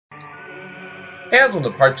Hey, welcome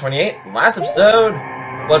to part 28. Last episode,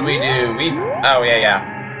 what'd we do? Oh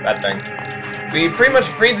yeah, that thing. We pretty much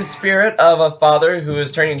freed the spirit of a father who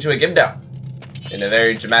is turning into a Gibdo. In a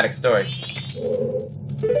very dramatic story.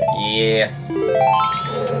 Yes.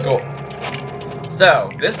 Cool.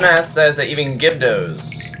 So, this mask says that even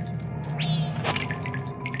Gibdos...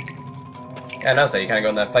 Yeah, I noticed that. You kind of go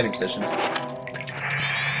in that fighting position.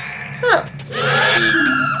 Huh.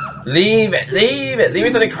 Leave it, leave it. Leave me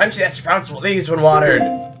something crunchy that sprouts leaves when watered.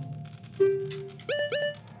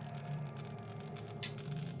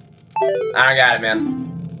 I got it, man.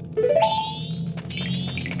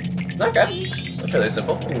 Okay. That's fairly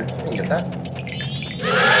simple. You can get that.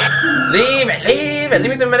 Leave it, leave it. Leave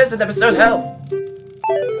me some medicine that bestows health.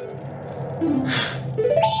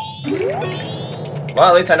 Well,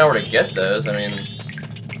 at least I know where to get those. I mean...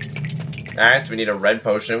 Alright, so we need a red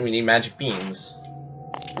potion. We need magic beans.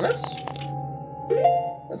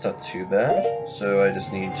 That's not too bad. So I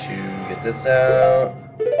just need to get this out.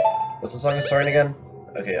 What's the song is starting again?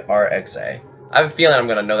 Okay, RXA. I have a feeling I'm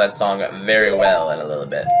gonna know that song very well in a little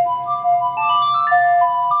bit.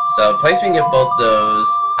 So the place we can get both those,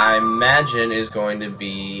 I imagine, is going to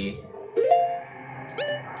be...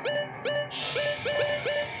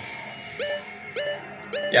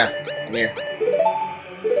 Yeah, I'm here.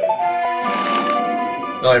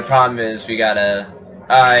 The only problem is we gotta...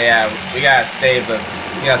 yeah, we gotta save the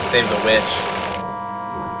witch.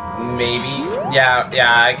 Maybe. Yeah,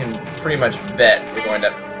 I can pretty much bet we're going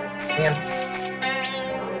to... Damn.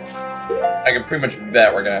 I can pretty much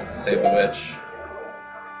bet we're gonna have to save the witch.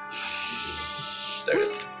 There it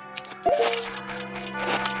is.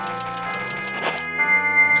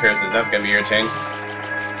 Curses, that's gonna be your chain.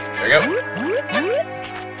 There we go.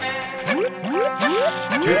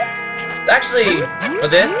 Actually, for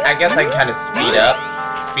this, I guess I can kind of speed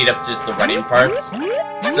up just the running parts.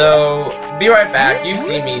 So, be right back. You've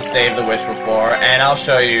seen me save the wish before, and I'll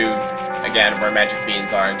show you again where magic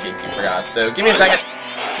beans are in case you forgot. So, give me a second.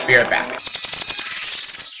 Be right back.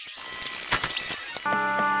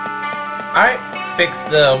 Alright, fix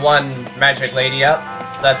the one magic lady up,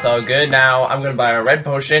 so that's all good. Now, I'm gonna buy a red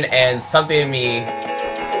potion, and something in me,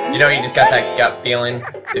 you know, you just got that gut feeling.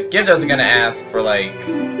 If Gibdos are gonna ask for, like,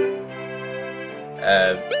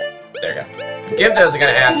 there we go. If Gibdos are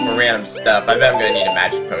gonna ask for random stuff, I bet I'm gonna need a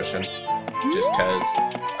magic potion. Just cause.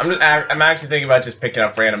 I'm actually thinking about just picking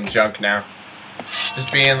up random junk now.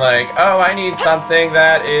 Just being like, oh, I need something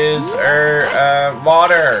that is,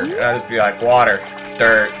 water. And I'll just be like, water,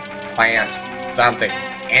 dirt, plant, something.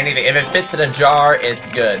 Anything. If it fits in a jar, it's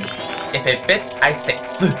good. If it fits, I sit.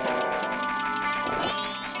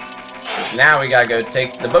 Now we gotta go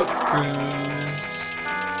take the boat cruise.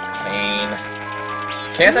 Pain.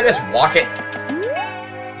 Can't I just walk it?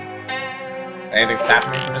 Anything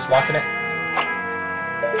stopping me from just walking it?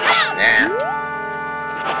 Nah.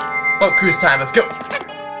 Boat cruise time, let's go!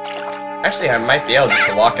 Actually, I might be able just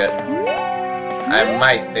to walk it.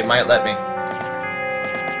 They might let me.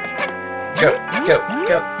 Go, go,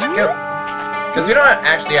 go, go! Because we don't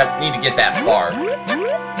actually need to get that far.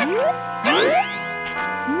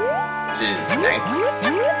 Which is nice.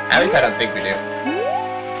 At least I don't think we do.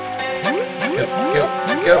 Go, go,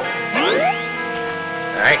 go.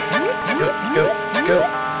 Alright. Go, go, go.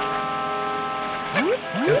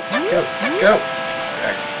 Go, go, go.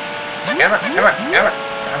 Right. Come on, come on, come on.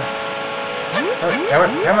 Come on,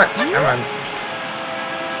 come on, come on.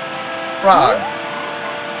 Frog.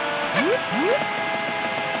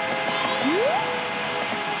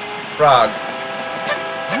 Frog.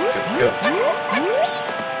 Go, go.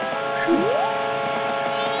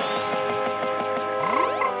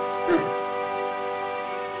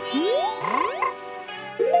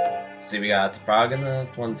 See, we got the frog in the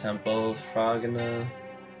one temple, frog in the...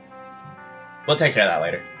 We'll take care of that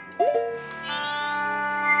later.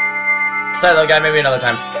 Sorry, little guy, maybe another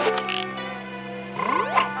time.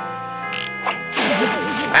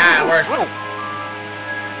 Ah, it worked!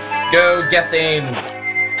 Go guessing!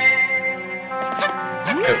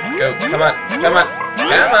 Go, go, come on, come on,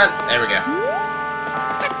 come on! There we go.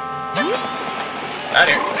 Out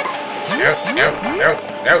here. No, no, no,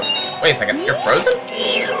 no. Wait a second, you're frozen?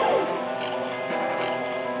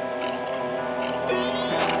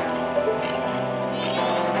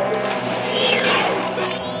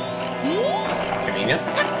 Convenient.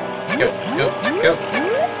 Go, go, go.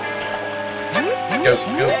 Go,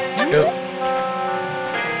 go, go.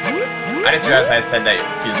 I just realized I said that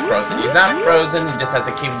he's frozen. He's not frozen, he just has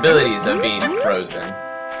the capabilities of being frozen.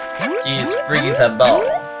 He's freezable.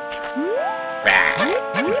 Right.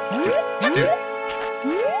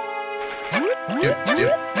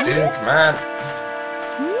 Come on.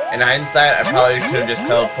 In hindsight, I probably could have just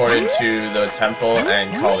teleported to the temple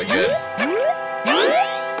and called it good.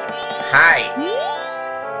 Hi!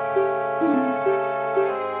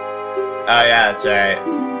 Oh yeah, that's right.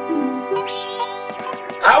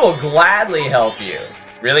 I will gladly help you.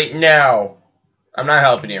 Really? No. I'm not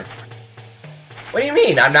helping you. What do you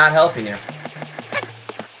mean, I'm not helping you?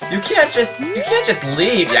 You can't just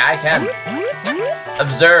leave. Yeah, I can.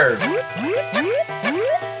 Observe.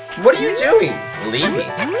 What are you doing? Leaving.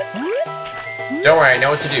 Don't worry, I know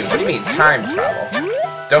what to do. What do you mean, time travel?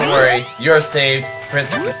 Don't worry, you're saved,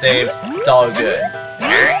 Princess is saved, it's all good.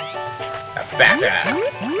 Now back up.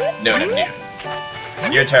 No.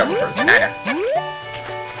 You're a terrible person, I know.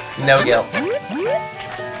 No guilt.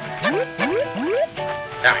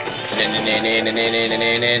 Alright.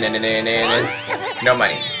 No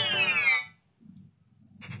money.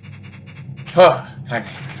 Oh, time.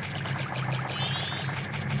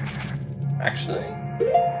 Actually,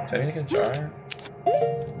 do I need a guitar?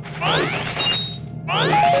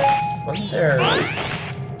 Wasn't there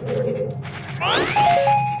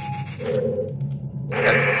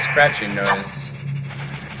that scratching noise?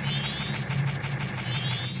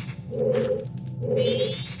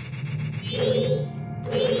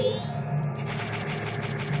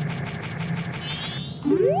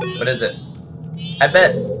 What is it? I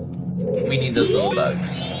bet we need those little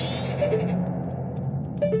bugs.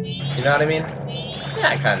 You know what I mean? Yeah,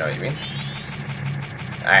 I kinda know what you mean.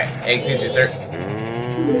 Alright, excuse me, sir.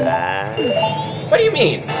 What do you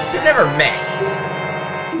mean? We've never met.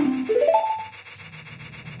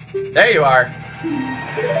 There you are.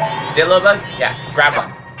 See a little bug? Yeah, grab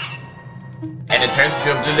one. And it turns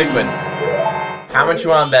into a blue liquid. How much you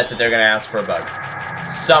want to bet that they're going to ask for a bug?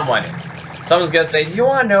 Someone is. Someone's going to say, do you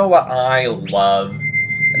want to know what I love?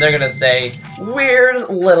 And they're going to say, weird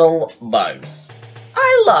little bugs.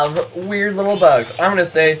 I love weird little bugs. I'm going to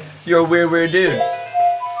say, you're a weird dude.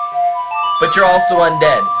 But you're also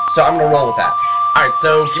undead. So I'm going to roll with that. Alright,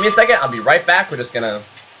 so give me a second. I'll be right back. We're just going to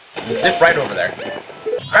zip right over there.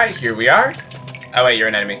 Alright, here we are. Oh wait, you're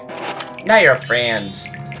an enemy. Now you're a friend.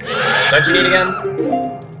 Don't you need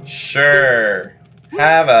again? Sure.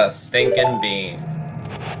 Have a stinking bean.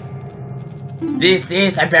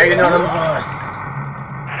 This, I bear you no remorse.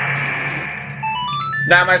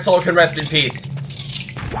 Now my soul can rest in peace.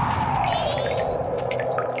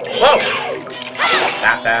 Whoa!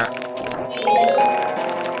 Stop that.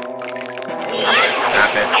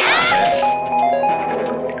 Stop it.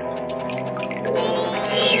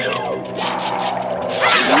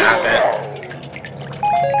 Stop it.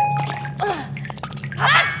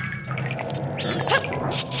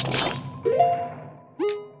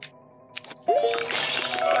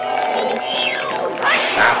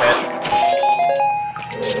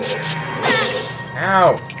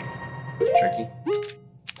 Ow! Tricky.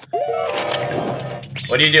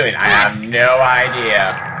 What are you doing? I have no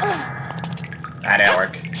idea. That didn't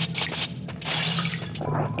work.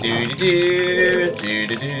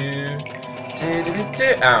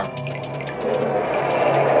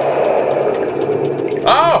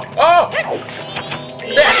 Oh! Oh!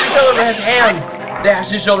 They actually showed him his hands! They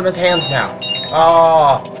actually showed him his hands now.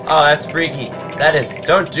 Oh! Oh, that's freaky. That is.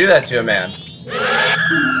 Don't do that to a man.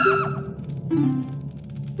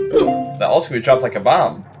 Ooh, that also could be dropped like a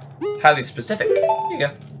bomb. Highly specific. Here you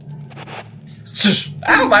go.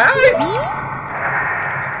 Ow, my eyes!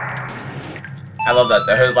 I love that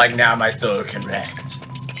though. It was like, now my soul can rest.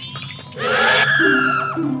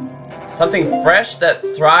 Something fresh that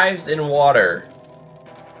thrives in water.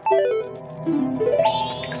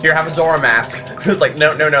 Here, have a Zora mask. It was like, no,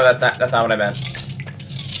 that's not what I meant.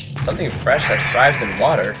 Something fresh that thrives in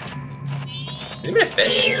water. Give me a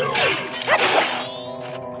fish.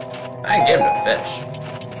 I can give him a fish.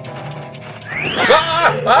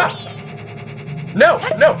 Ah! Ah! No!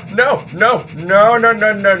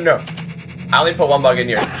 I only put one bug in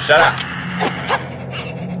here. Shut up.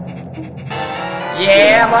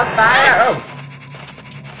 Yeah, I'm on fire! Oh!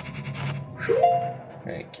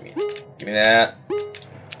 Alright, give me that.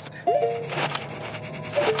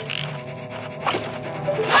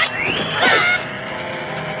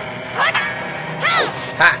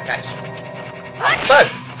 Ha! Gotcha.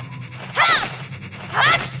 Bugs!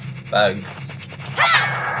 Bugs.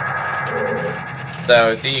 So,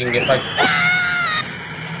 see, you can get bugs.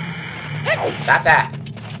 Stop that!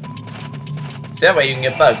 See, that way you can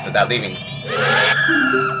get bugs without leaving.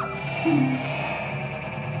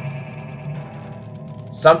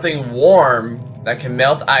 Something warm that can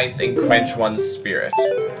melt ice and quench one's spirit.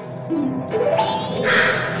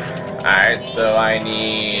 Alright, so I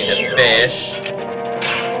need a fish.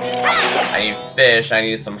 I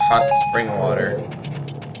need some hot spring water.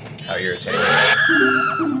 irritating.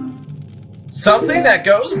 Something that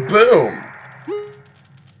goes boom!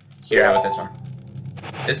 Here, how about this one?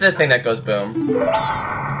 This is the thing that goes boom.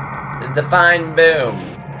 The Divine Boom.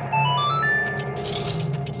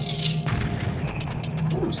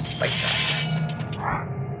 Ooh, spike traps.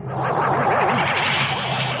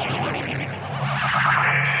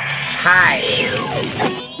 Hi!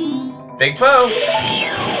 Big Pooh!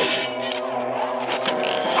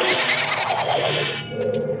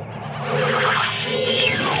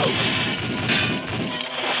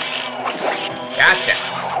 Gotcha!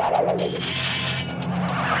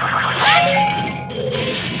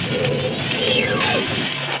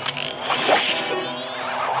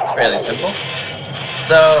 It's fairly simple.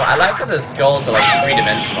 So, I like how the skulls are like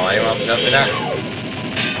three-dimensional. Anyone else notice that?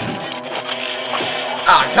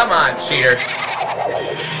 Ah, come on, cheater!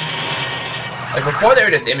 Like, before they were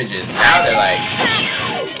just images, now they're like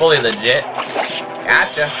fully legit.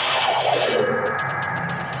 Gotcha!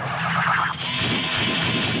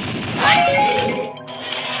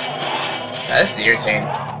 This is irritating.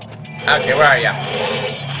 Okay, where are ya?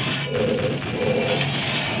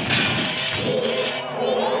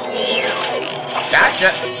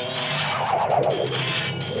 Gotcha!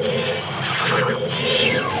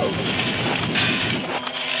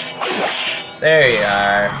 There you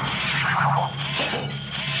are.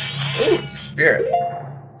 Ooh, spirit.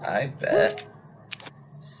 I bet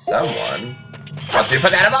someone wants me to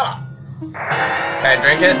put that in a bottle. Can I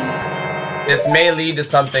drink it? This may lead to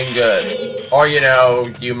something good. Or, you know,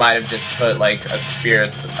 you might have just put, like, a spirit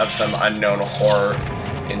of some unknown horror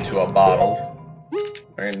into a bottle.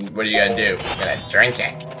 And what are you gonna do? You're gonna drink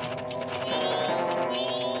it.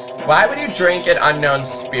 Why would you drink an unknown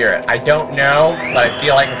spirit? I don't know, but I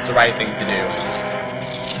feel like it's the right thing to do.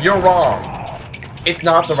 You're wrong. It's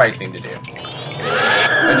not the right thing to do.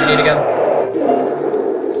 What do you need again?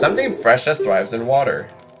 Something fresh that thrives in water.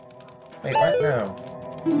 Wait, what? No.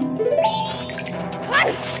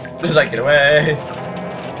 Just like, get away.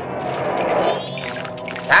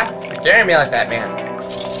 Stop scaring me like that, man.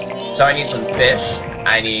 So I need some fish.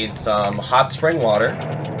 I need some hot spring water.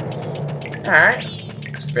 Alright.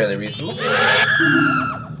 It's fairly reasonable.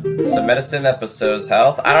 Some medicine that bestows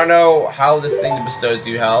health. I don't know how this thing bestows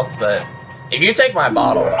you health, but if you take my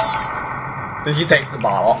bottle, if he takes the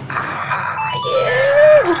bottle. Ah,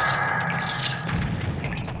 yeah.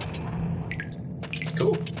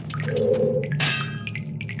 Cool.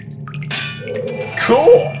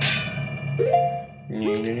 Cool!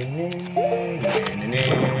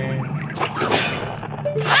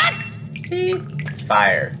 See?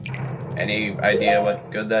 Fire. Any idea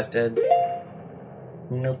what good that did?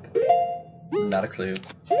 Nope. Not a clue.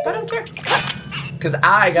 I don't care. Because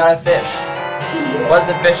I got a fish. What does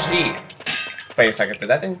the fish eat? Wait a second, did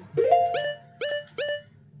that thing?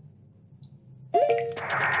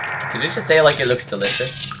 Did it just say like it looks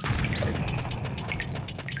delicious?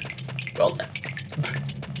 Well then.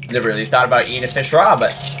 Never really thought about eating a fish raw,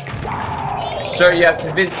 but sure you have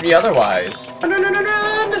convinced me otherwise. Run!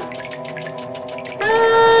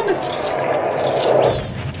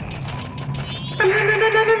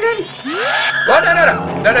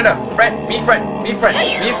 Run! No! Friend, be friend. See,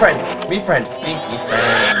 be friend.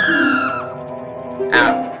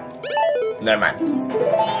 Ow. Never mind.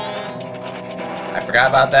 I forgot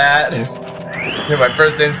about that. My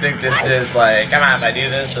first instinct is just like, come on, if I do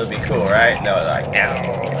this, it'll be cool, right? No, like, no.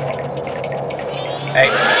 Hey.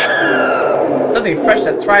 Something fresh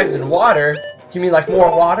that thrives in water? You mean like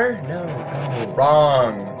more water? No,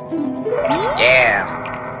 wrong. Yeah.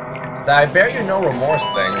 The I bear you no remorse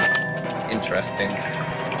thing. Interesting.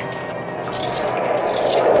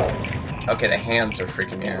 Okay, the hands are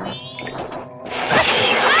freaking me out.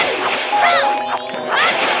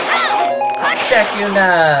 Check you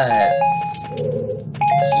nuts!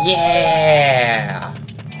 Yeah!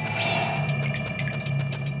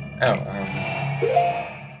 Oh,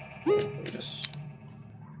 just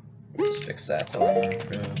fix that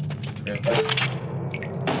real quick.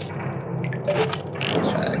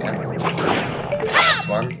 Let's try that again. This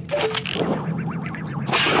one.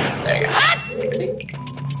 There you go. See?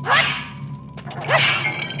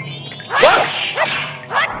 Whoa!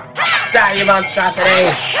 Die, you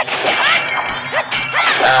monstrosities!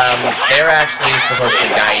 They're actually supposed to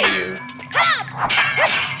guide you.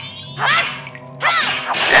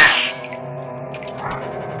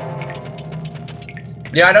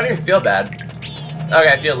 Yeah, I don't even feel bad. Okay,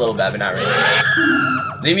 I feel a little bad, but not really.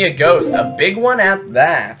 Leave me a ghost. A big one at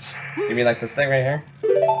that. You mean like this thing right here?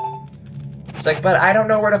 It's like, but I don't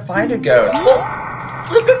know where to find a ghost. Well,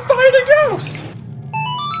 flip and find a ghost!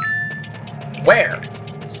 Where?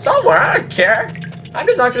 Somewhere, I don't care. I'm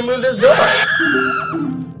just not gonna move this door.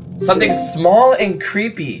 Something small and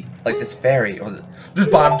creepy, like this fairy or this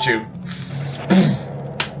bomb tube.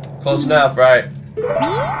 Close enough, right?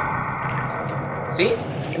 See?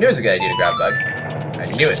 I knew it was a good idea to grab bug. I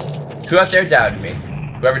knew it. Who out there doubted me?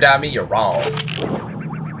 Whoever doubted me, you're wrong.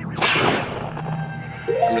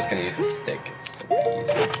 I'm just gonna use a stick. It's gonna be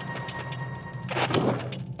easy.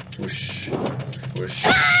 Whoosh. Whoosh.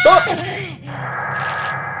 Oh!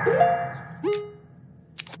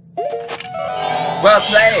 Well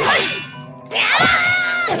played!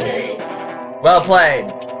 Well played!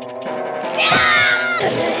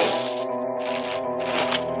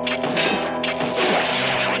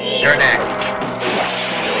 You're next.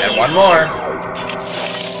 And one more.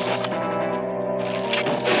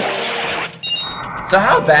 So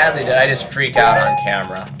how badly did I just freak out on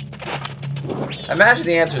camera? I imagine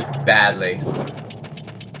the answer is badly.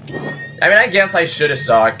 I mean, I guess I should have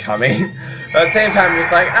saw it coming. But at the same time,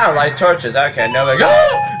 it's like, I don't like torches. Okay, no, like,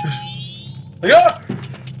 oh! Like, oh!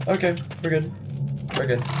 Okay, we're good. We're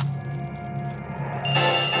good.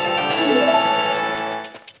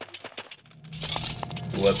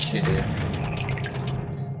 Whoop-de-doo.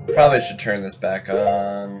 Probably should turn this back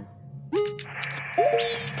on.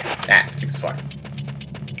 Nah, let's keep exploring.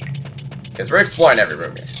 Because we're exploring every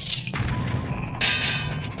room here.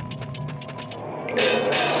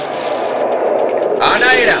 Oh,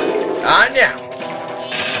 no, you don't. Oh, no.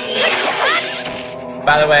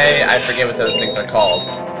 By the way, I forget what those things are called.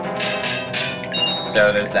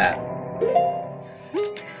 So there's that.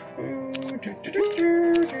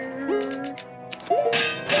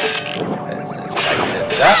 Let's just light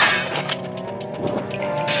this up.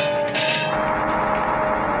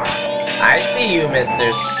 I see you,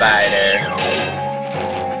 Mr. Spider.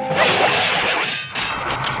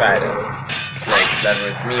 Try to break leather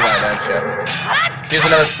with me, why don't you? Here's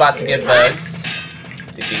another spot to get bugs.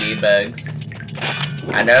 If you need bugs.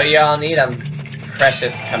 I know you all need them.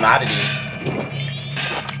 Precious commodities.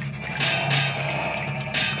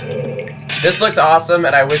 This looks awesome,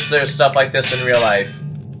 and I wish there was stuff like this in real life.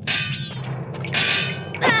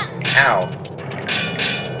 Ow.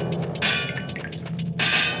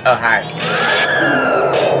 Oh, hi.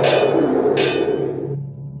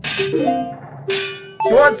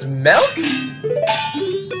 He wants milk?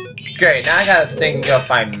 Great, now I gotta stink and go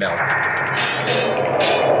find milk.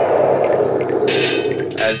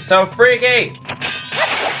 That is so freaky!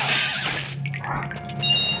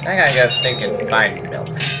 I gotta go stink and find milk.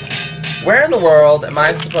 Where in the world am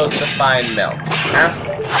I supposed to find milk? Huh?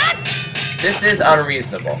 This is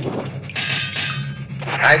unreasonable.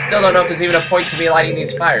 I still don't know if there's even a point to me lighting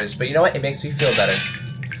these fires, but you know what? It makes me feel better.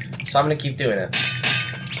 So I'm gonna keep doing it.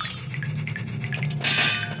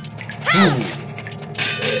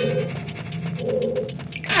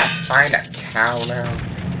 Find a cow now.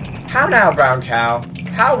 How now, brown cow?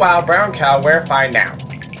 How wow, brown cow, where find now?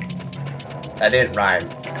 That didn't rhyme.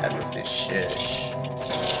 That was this shush.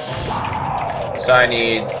 So I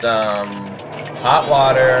need some hot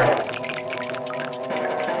water.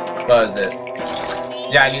 What is it?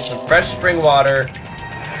 Yeah, I need some fresh spring water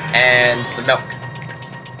and some milk.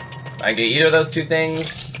 If I get either of those two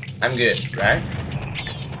things, I'm good, right?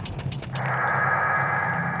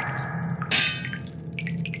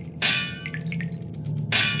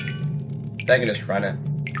 I can just run it.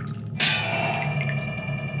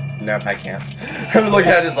 Nope, I can't. I'm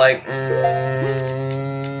looking at it just like,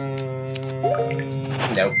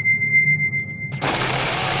 nope.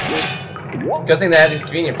 Good thing they have these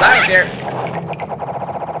convenient flowers here.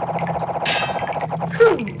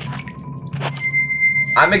 Whew.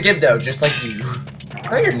 I'm a Gibdo, just like you.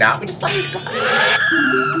 No, you're not. We just saw you try.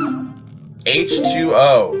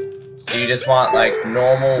 H2O. So you just want, like,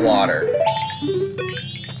 normal water.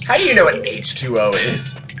 How do you know what H2O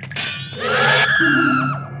is?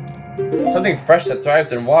 Something fresh that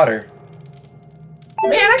thrives in water.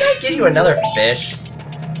 Man, I gotta get you another fish.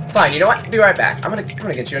 Fine, you know what? Be right back. I'm gonna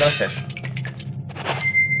get you another fish.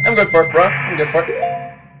 I'm good for it, bro. I'm good for it.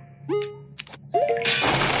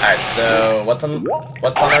 Alright, so what's on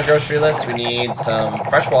our grocery list? We need some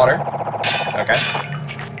fresh water. Okay.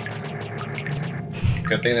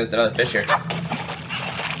 Good thing there's another fish here.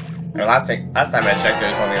 And last time I checked, there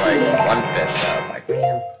was only like one fish, so I was like,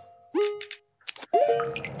 man.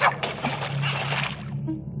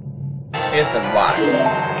 Here's some water.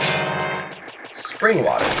 Spring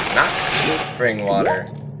water, not spring water.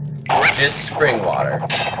 Just spring water.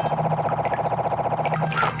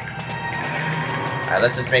 Alright,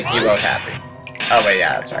 let's just make you both happy. Oh wait,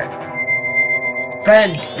 yeah, that's right.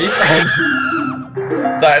 Friend! Be friends!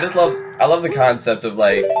 Sorry, I love the concept of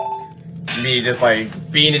like me just like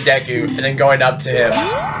being a Deku, and then going up to him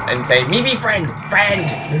and saying, "Me friend, friend."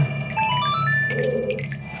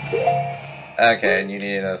 Okay, and you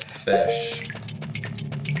need a fish.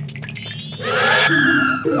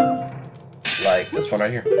 Like this one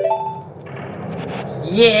right here.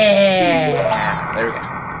 Yeah! There we go.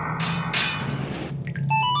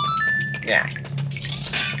 Yeah.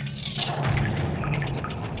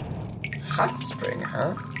 Hot spring,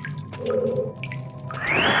 huh?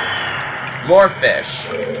 More fish.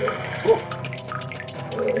 Ooh.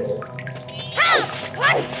 That's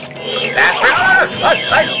right.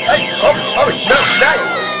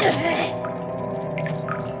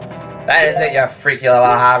 That is it, you freaky little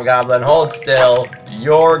hobgoblin. Hold still.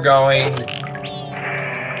 You're going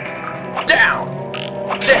down.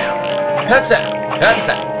 Down. That's it. That's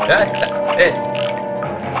it. That's it.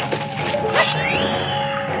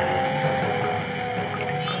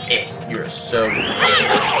 You're so good.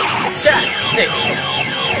 God,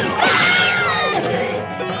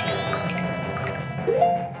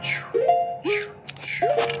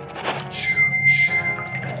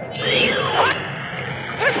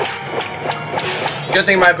 good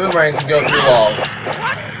thing my boomerang can go through walls.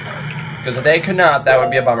 Because if they could not, that would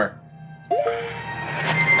be a bummer.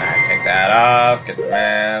 Alright, take that off, get the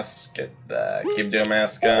mask, get the Gibdo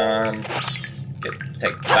Mask on,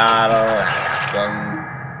 take the bottle, some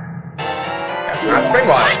hot spring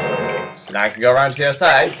water. So now I can go around to the other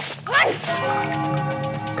side. They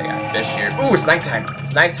got fish here. Ooh, it's nighttime.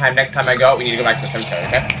 It's nighttime. Next time I go, we need to go back to the cemetery,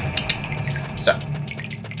 okay? So,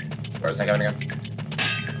 where's that going again?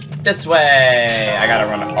 This way! I gotta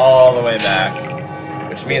run all the way back.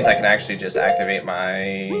 Which means I can actually just activate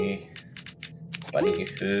my bunny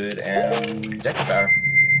hood and deck power.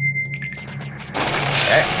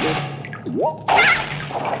 Okay.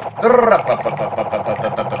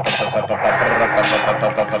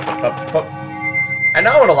 I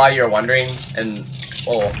know what a lot of you are wondering, and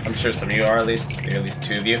well, I'm sure some of you are, at least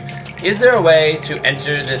two of you. Is there a way to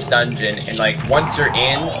enter this dungeon and, like, once you're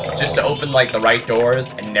in, just to open, like, the right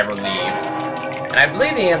doors and never leave? And I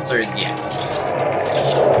believe the answer is yes.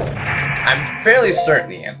 I'm fairly certain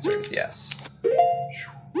the answer is yes.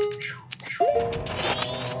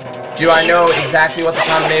 Do I know exactly what the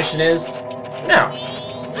combination is? No.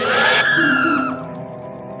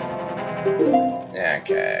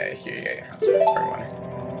 Okay, here you go. Spring water.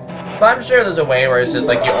 But I'm sure there's a way where it's just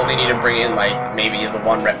like you only need to bring in like maybe the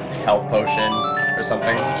one health potion or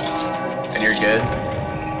something, and you're good.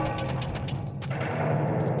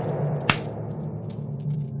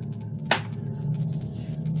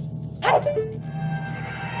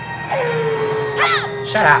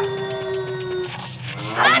 Shut up.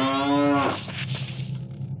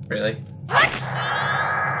 Really?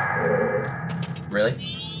 Really?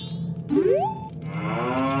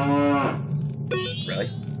 Really?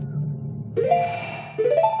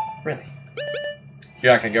 Really?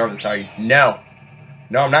 You're not gonna go over this, are you? No.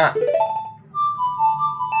 No, I'm not.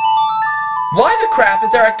 Why the crap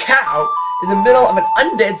is there a cow in the middle of an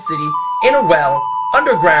undead city, in a well,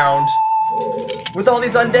 underground, with all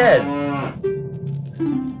these undead?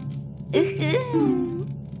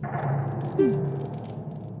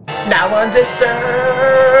 Now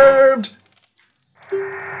undisturbed!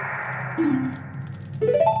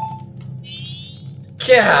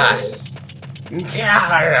 God.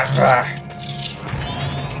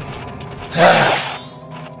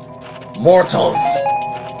 Mortals.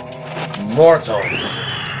 Mortals.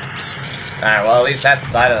 Alright, well, at least that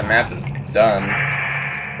side of the map is done.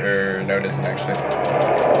 Or, no, it isn't actually.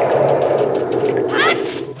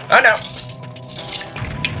 Oh, no!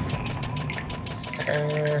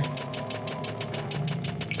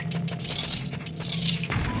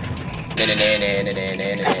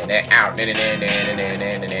 Ow.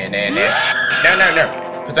 No.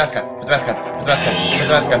 Put the mask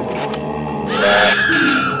on.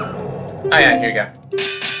 Oh yeah, here you go.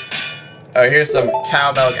 Oh, here's some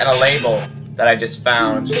cow milk and a label that I just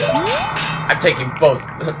found. I'm taking both.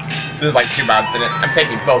 There's like 2 mods in it. I'm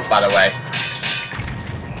taking both, by the way.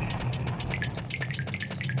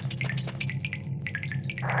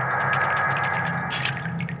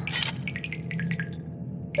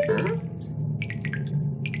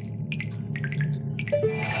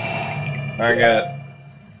 I got it.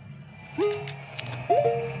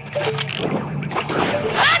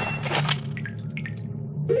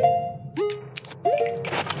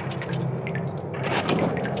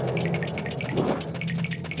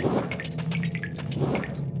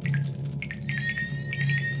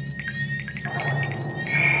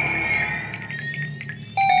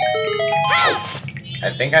 I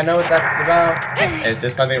think I know what that's about. It's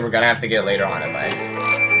just something we're gonna have to get later on in life.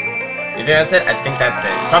 You think that's it? I think that's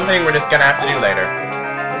it. Something we're just gonna have to do later.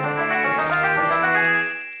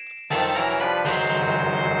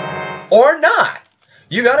 Or not!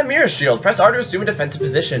 You got a mirror shield. Press R to assume a defensive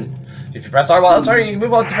position. If you press R while targeting, you can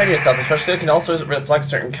move on to defend yourself, especially it can also reflect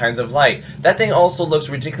certain kinds of light. That thing also looks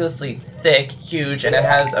ridiculously thick, huge, and it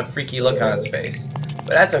has a freaky look on its face. But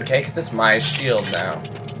that's okay, because it's my shield now.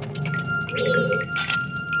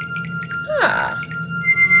 Ah.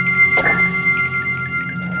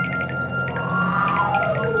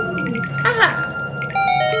 Ah.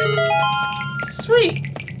 Sweet.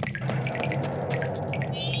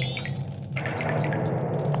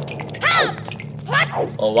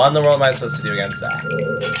 Well, what in the world am I supposed to do against that?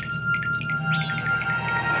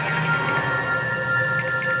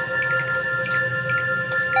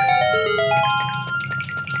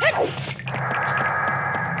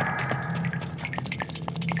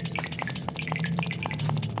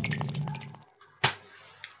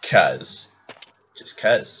 Just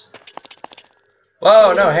cuz.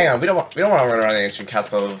 Whoa, no, hang on. We don't want to run around the ancient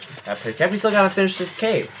castle of that place. Yeah, we still gotta finish this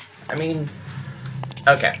cave. I mean,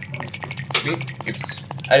 okay. Oops.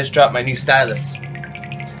 I just dropped my new stylus.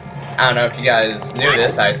 I don't know if you guys knew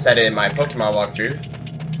this. I said it in my Pokemon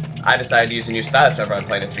walkthrough. I decided to use a new stylus whenever I'm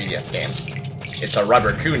playing a 3DS game. It's a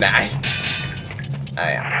rubber kunai. Oh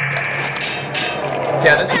yeah. So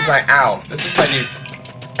yeah, this is my This is my new.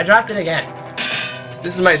 I dropped it again.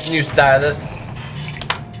 This is my new stylus.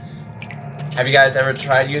 Have you guys ever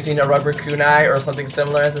tried using a rubber kunai or something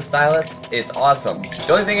similar as a stylus? It's awesome.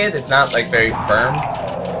 The only thing is, it's not like very firm,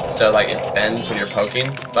 so like it bends when you're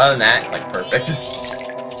poking. But other than that, it's like perfect.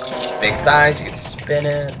 Big size, you can spin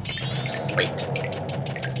it. Wait.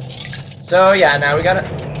 So yeah, now we got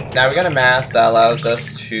a mask that allows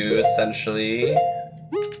us to essentially.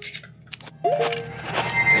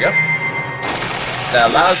 There you go. That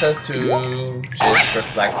allows us to just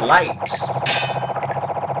reflect light.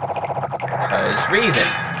 Because reason.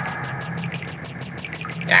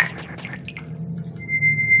 Yeah.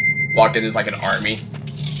 Walked in as like an army.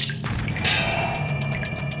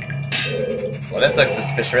 Well, this looks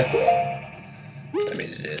suspicious. Let me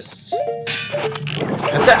just.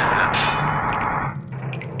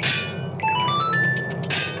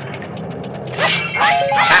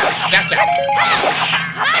 Gotcha.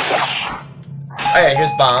 Oh yeah,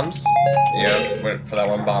 here's bombs. You know, wait for that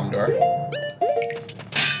one bomb door.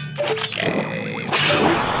 Okay.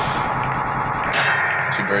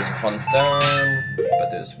 Two birds with one stone. But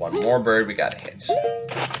there's one more bird we gotta hit.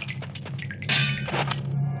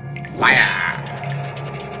 Fire!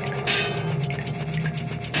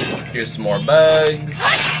 Here's some more bugs.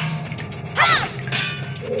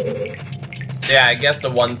 So yeah, I guess the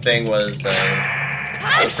one thing was the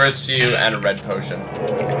first few and a red potion.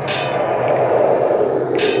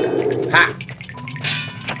 Ha!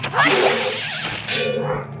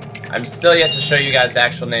 I'm still yet to show you guys the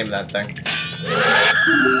actual name of that thing.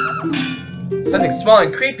 Something small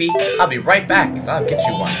and creepy. I'll be right back, because I'll get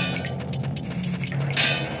you one.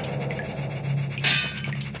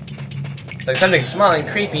 Like something small and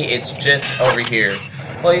creepy, it's just over here.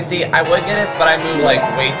 Well, you see, I would get it, but I move like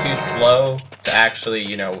way too slow to actually,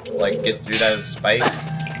 you know, like get through that spice.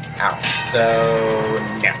 Ow. So,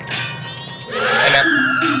 no. Hey, man.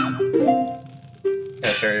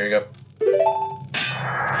 Yeah, sure, here you go.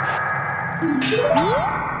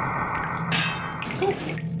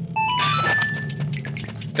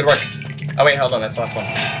 Good work. Oh wait, hold on, that's the last one.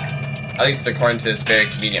 At least according to this very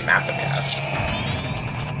convenient map that we have.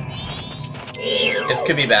 This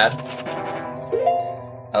could be bad.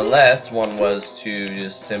 Unless one was to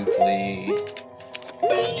just simply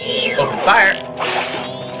open fire.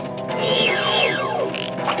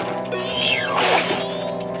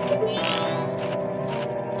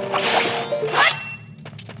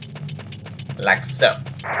 Like so.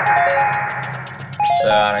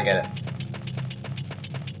 So I don't get it.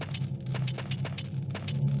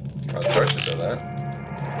 Well, torches are that.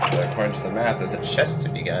 But according to the map, there's a chest to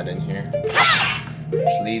be got in here.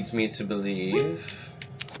 Which leads me to believe...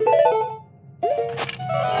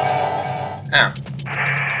 Ow.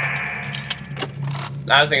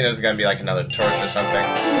 I was thinking there was going to be like another torch or something.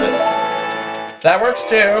 But that works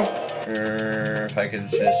too. If I could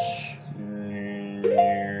just...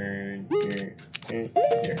 Here.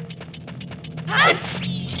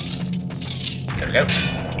 There we go.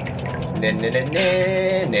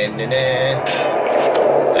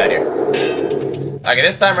 Out here. Okay,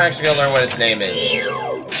 this time we're actually gonna learn what its name is.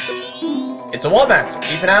 It's a wall mask.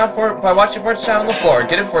 Keep an eye out for it by watching for its sound on the floor.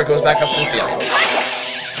 Get it before it goes back up to the ceiling.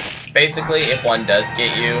 Basically, if one does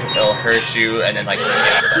get you, it'll hurt you, and then like you get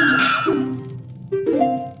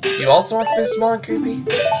You also want something small and creepy?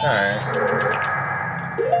 Alright.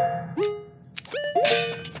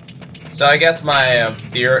 So I guess my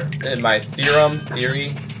theory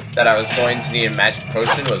that I was going to need a magic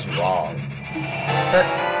potion was wrong. But,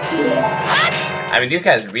 I mean, these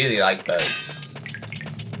guys really like bugs.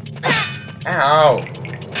 Ow!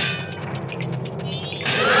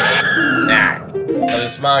 Nah. Something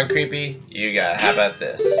small and creepy? You got it. How about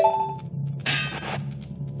this?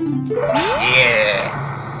 Yes!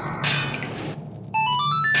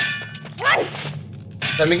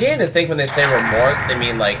 So I'm beginning to think when they say remorse, they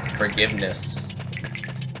mean like forgiveness.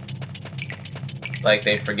 Like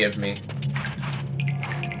they forgive me.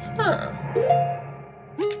 Huh.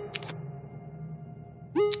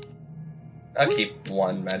 I'll keep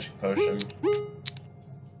one magic potion.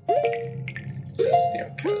 Just, you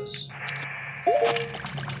know, cause.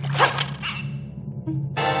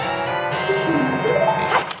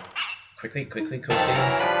 Quickly, quickly, quickly.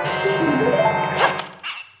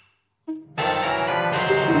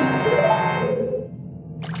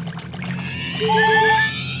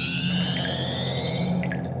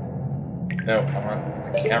 No, I want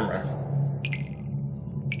the camera.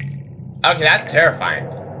 Okay, that's terrifying.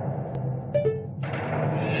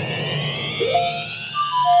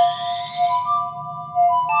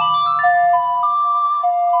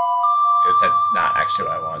 That's not actually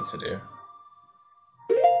what I wanted to do.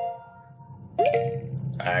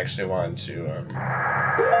 I actually wanted to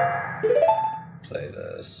play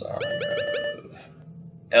the song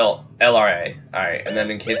of LRA. Alright, and then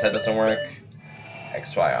in case that doesn't work,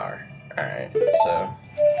 XYR. Alright, so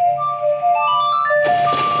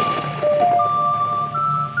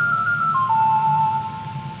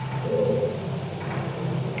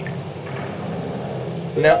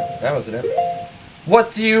no, that wasn't it.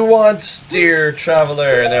 What do you want, dear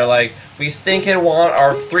traveler? And they're like, we stinking want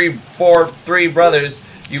our three brothers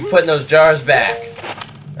you put in those jars back.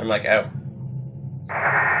 I'm like, oh.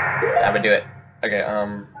 I'm gonna do it. Okay,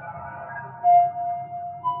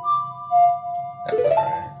 that's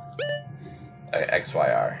alright. Okay,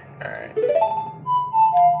 XYR. Alright.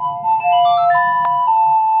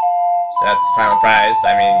 So that's the final prize.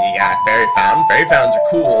 I mean, you got fairy fountain. Fairy fountains are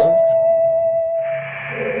cool.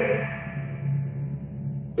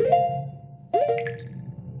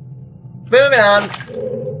 Moving on.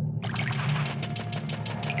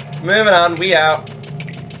 Moving on, we out.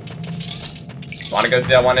 Want to go to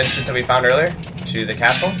that one instance that we found earlier? To the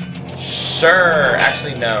castle? Sure.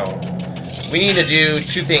 Actually, no. We need to do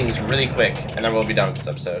two things really quick, and then we'll be done with this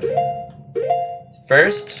episode.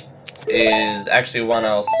 First is actually one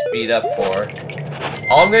I'll speed up for.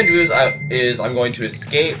 All I'm going to do is I'm going to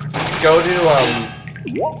escape, go to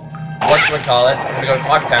whatchamacallit, I'm going to go to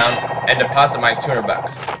Clocktown and deposit my 200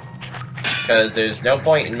 bucks. Because there's no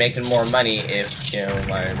point in making more money if, you know,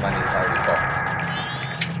 my money's already full.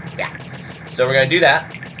 Yeah. So we're going to do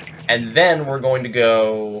that, and then we're going to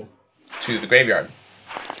go to the graveyard.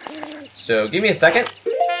 So give me a second.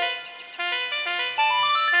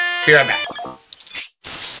 Be right back.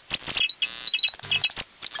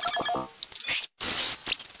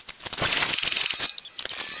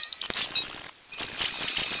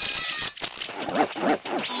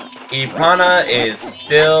 Ipana is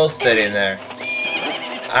still sitting there.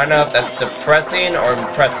 I don't know if that's depressing or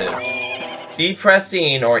impressive.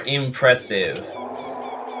 Depressing or impressive.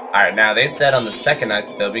 Alright, now they said on the second night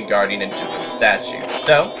that they'll be guarding a different statue.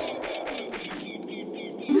 So,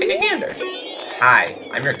 take a gander. Hi,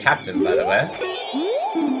 I'm your captain, by the way.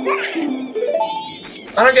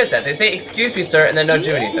 I don't get that. They say, excuse me, sir, and then don't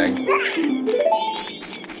do anything.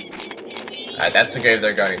 Alright, that's the grave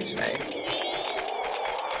they're guarding tonight.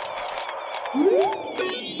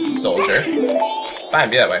 Soldier. Fine,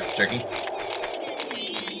 be that way, jerky.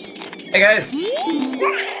 Hey guys! We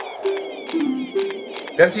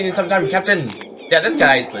haven't seen you in some time, Captain! Yeah, this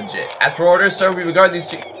guy is legit. As per orders, sir, we regard these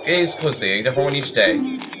games closely, a different one each day.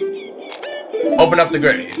 Open up the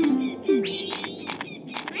grave.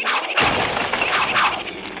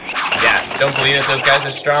 Yeah, don't believe that those guys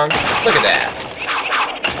are strong? Look at that.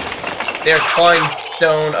 They're clawing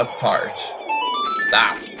stone apart.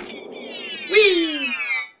 That's whee!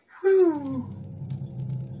 Woo!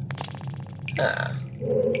 Ah.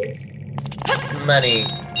 Money.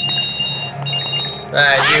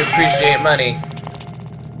 I do appreciate money.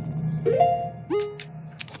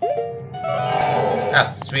 Ah,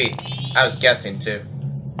 sweet. I was guessing too.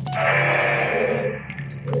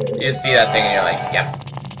 You just see that thing and you're like, yep.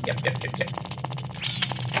 Yep, yep, yep, yep.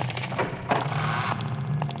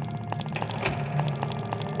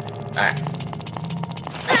 Alright.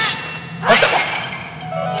 What the?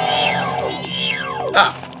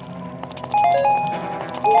 Ah.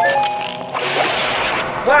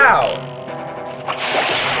 Wow!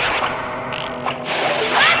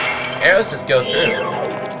 Arrows just go through.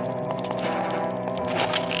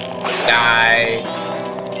 Die.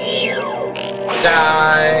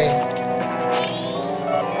 Die.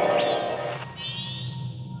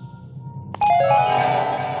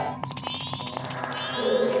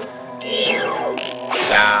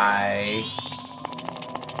 Die.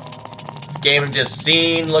 Game of just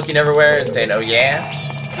seen, looking everywhere and saying, oh yeah?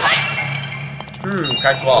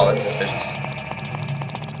 Cracked wall, that's suspicious.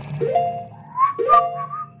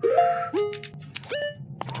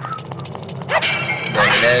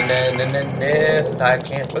 Since I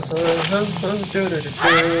can't whistle.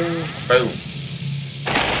 Boom.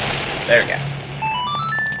 There we go.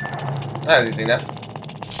 Have you seen that?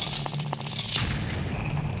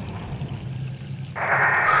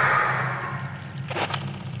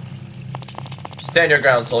 Stand your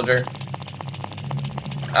ground, soldier.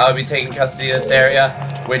 I'll be taking custody of this area,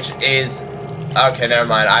 which is... Okay, never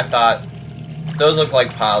mind. I thought... Those look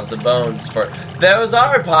like piles of bones for... Those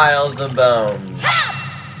are piles of bones!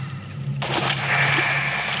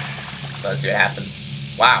 Let's see what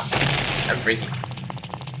happens. Wow. I'm freaky.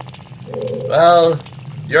 Well,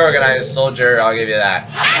 you're organized, soldier. I'll give you that.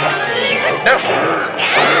 No!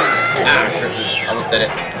 Ah, curses. Almost did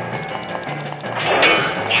it.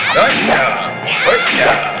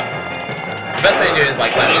 The best thing to do is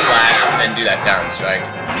like let it slash and then do that down strike.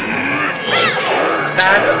 Now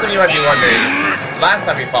I know some of you might be wondering, last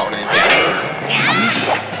time we fought one of these guys,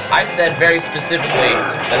 I said very specifically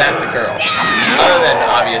that that's a girl. Other than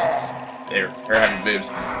obvious her having boobs.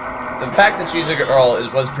 The fact that she's a girl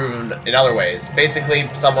was proven in other ways. Basically,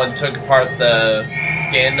 someone took apart the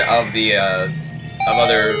skin of the of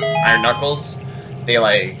other Iron Knuckles. They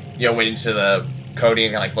like went into the coating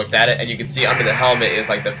and like looked at it, and you can see under the helmet is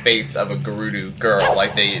like the face of a Gerudo girl.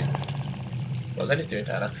 Like they, what was I just doing,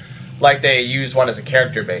 Tana? Like they used one as a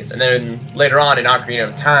character base, and then later on in Ocarina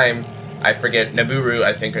of Time, I forget Naburu,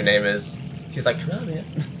 I think her name is. He's like, come on, man.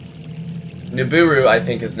 Naburu, I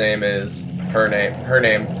think his name is her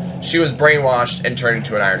name. She was brainwashed and turned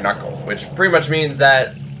into an Iron Knuckle, which pretty much means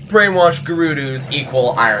that brainwashed Gerudos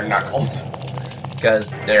equal Iron Knuckles, because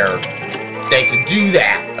they could do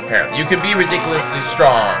that. Apparently, you could be ridiculously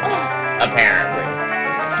strong. Apparently,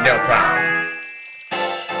 no problem.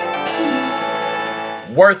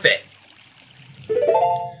 Worth it.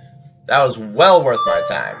 That was well worth my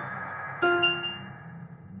time.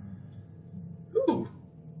 Ooh.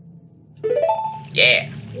 Yeah.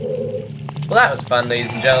 Well, that was fun,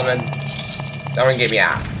 ladies and gentlemen. Don't get me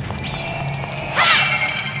out.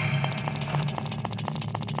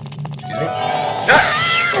 Excuse me.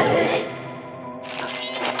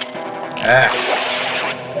 Ah.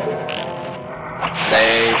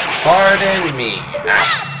 Say, pardon me.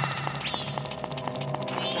 Ah.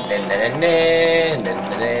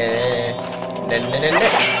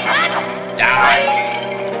 Die.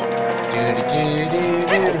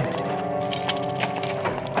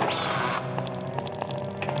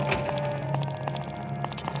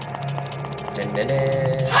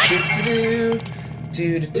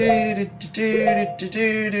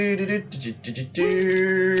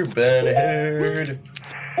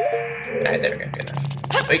 Alright, there we go. Good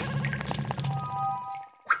enough. Wait.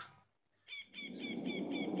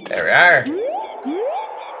 There we are.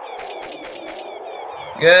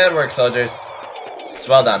 Good work, soldiers.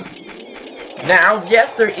 Well done. Now,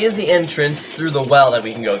 yes, there is the entrance through the well that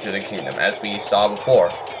we can go through the kingdom, as we saw before.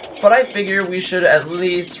 But I figure we should at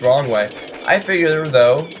least... Wrong way. I figure,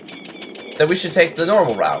 though, that we should take the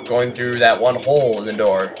normal route, going through that one hole in the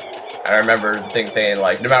door. I remember the thing saying,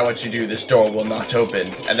 like, no matter what you do, this door will not open.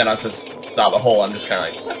 And then I just saw the hole, I'm just kind of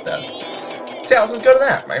like, what the? See, I'll just go to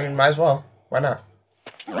that. I mean, might as well. Why not?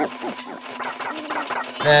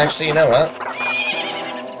 Actually, you know what?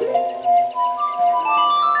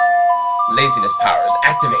 Laziness powers,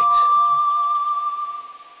 activate.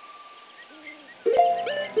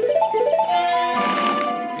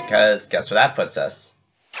 Because guess where that puts us?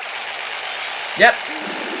 Yep.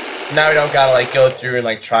 So now we don't gotta like go through and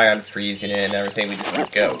like try on freezing it and everything. We just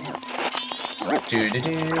like go.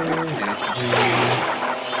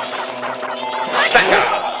 Back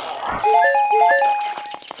up.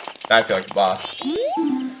 I feel like a boss.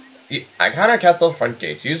 Iconic Castle front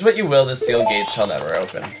gates. Use what you will. The sealed gates shall never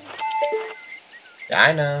open. Yeah,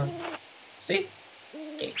 I know. See?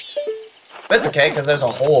 Gates. But it's okay, because there's a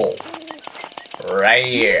hole. Right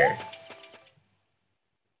here.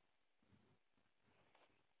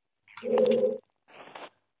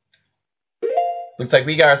 Looks like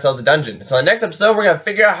we got ourselves a dungeon. So in the next episode, we're going to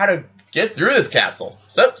figure out how to get through this castle.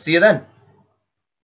 So, see you then.